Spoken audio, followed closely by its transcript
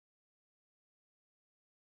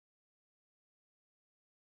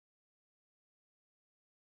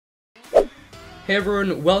Hey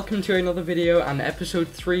everyone, welcome to another video and episode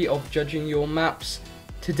 3 of Judging Your Maps.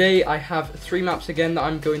 Today I have 3 maps again that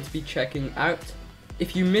I'm going to be checking out.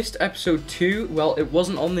 If you missed episode 2, well, it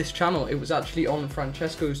wasn't on this channel, it was actually on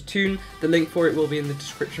Francesco's toon. The link for it will be in the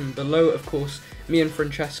description below. Of course, me and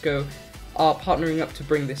Francesco are partnering up to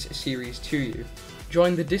bring this series to you.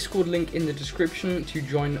 Join the Discord link in the description to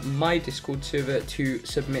join my Discord server to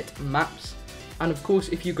submit maps. And of course,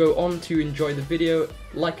 if you go on to enjoy the video,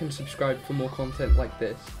 like and subscribe for more content like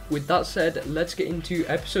this. With that said, let's get into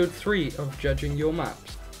episode 3 of Judging Your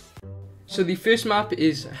Maps. So the first map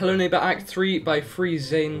is Hello Neighbor Act 3 by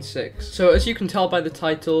fteev. So as you can tell by the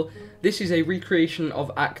title, this is a recreation of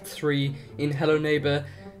Act 3 in Hello Neighbor.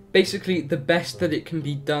 Basically the best that it can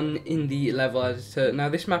be done in the level editor. Now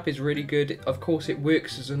this map is really good. Of course it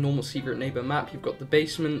works as a normal secret neighbor map. You've got the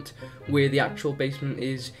basement, where the actual basement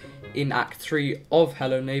is in Act 3 of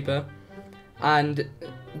Hello Neighbor. And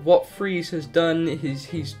what fteev has done is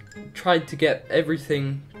he's tried to get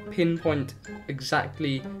everything pinpoint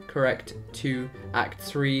exactly correct to Act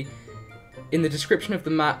 3. In the description of the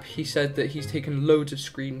map, he said that he's taken loads of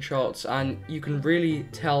screenshots, and you can really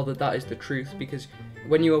tell that that is the truth, because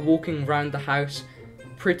when you are walking around the house,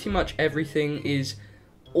 pretty much everything is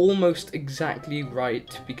almost exactly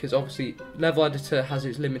right, because obviously level editor has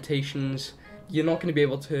its limitations. You're not going to be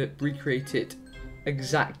able to recreate it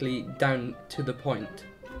exactly down to the point.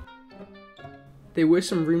 There were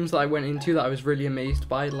some rooms that I went into that I was really amazed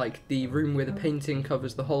by, like the room where the painting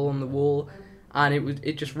covers the hole on the wall, and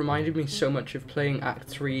it just reminded me so much of playing Act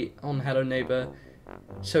 3 on Hello Neighbor.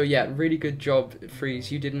 So yeah, really good job, fteev.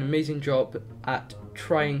 You did an amazing job at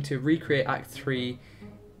trying to recreate Act 3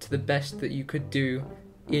 to the best that you could do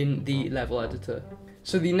in the level editor.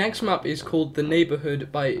 So the next map is called The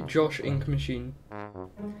Neighborhood by Josh Ink Machine.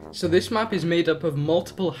 So this map is made up of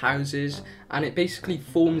multiple houses, and it basically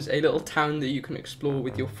forms a little town that you can explore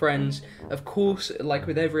with your friends. Of course, like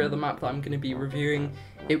with every other map that I'm going to be reviewing,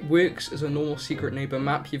 it works as a normal secret neighbor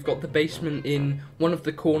map. You've got the basement in one of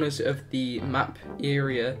the corners of the map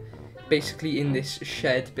area, basically in this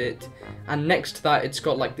shed bit, and next to that it's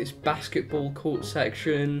got like this basketball court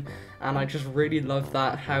section, and I just really love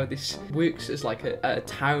that, how this works as like a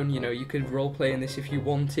town. You know, you could roleplay in this if you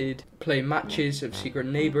wanted, play matches of secret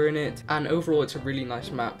neighbor in it, and overall it's a really nice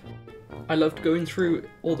map. I loved going through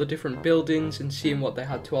all the different buildings and seeing what they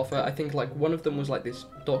had to offer. I think like one of them was like this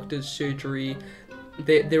doctor's surgery.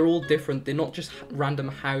 They're all different, they're not just random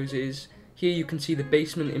houses. Here you can see the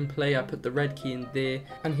basement in play. I put the red key in there.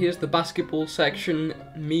 And here's the basketball section,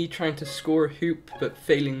 me trying to score a hoop but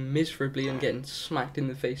failing miserably and getting smacked in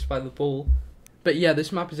the face by the ball. But yeah,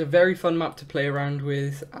 this map is a very fun map to play around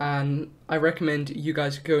with, and I recommend you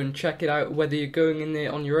guys go and check it out, whether you're going in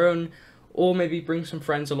there on your own or maybe bring some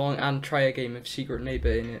friends along and try a game of Secret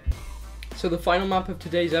Neighbor in it. So the final map of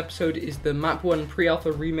today's episode is the Map 1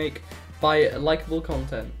 pre-alpha remake by Likeable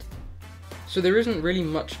Content. So there isn't really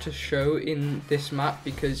much to show in this map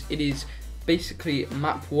because it is basically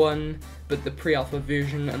Map 1 but the pre-alpha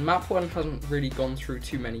version, and Map 1 hasn't really gone through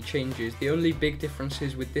too many changes. The only big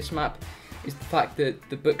differences with this map is the fact that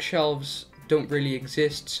the bookshelves don't really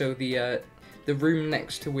exist, so the room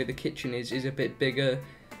next to where the kitchen is a bit bigger,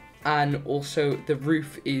 and also the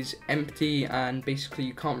roof is empty and basically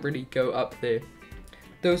you can't really go up there.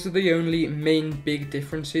 Those are the only main big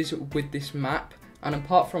differences with this map, and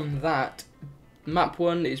apart from that, Map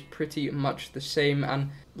 1 is pretty much the same. And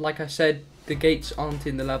like I said, the gates aren't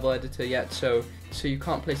in the level editor yet, so you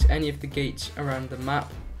can't place any of the gates around the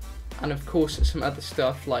map. And of course some other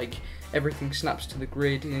stuff, like everything snaps to the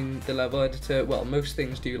grid in the level editor. Well, most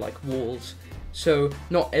things do, like walls, so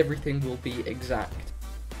not everything will be exact.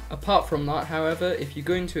 Apart from that, however, if you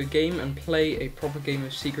go into a game and play a proper game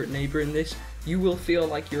of Secret Neighbor in this, you will feel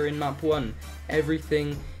like you're in Map 1.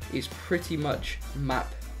 Everything is pretty much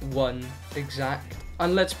Map 1 exact.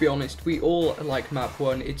 And let's be honest, we all like Map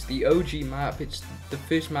 1. It's the OG map, it's the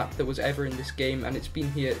first map that was ever in this game, and it's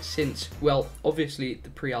been here since, well, obviously the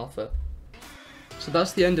pre-alpha. So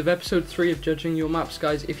that's the end of episode 3 of Judging Your Maps,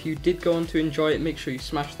 guys. If you did go on to enjoy it, make sure you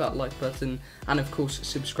smash that like button, and of course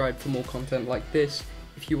subscribe for more content like this.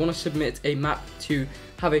 If you want to submit a map to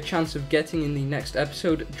have a chance of getting in the next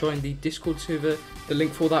episode, join the Discord server. The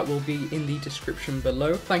link for that will be in the description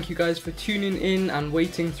below. Thank you guys for tuning in and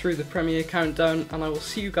waiting through the premiere countdown, and I will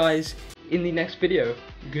see you guys in the next video.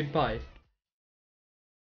 Goodbye.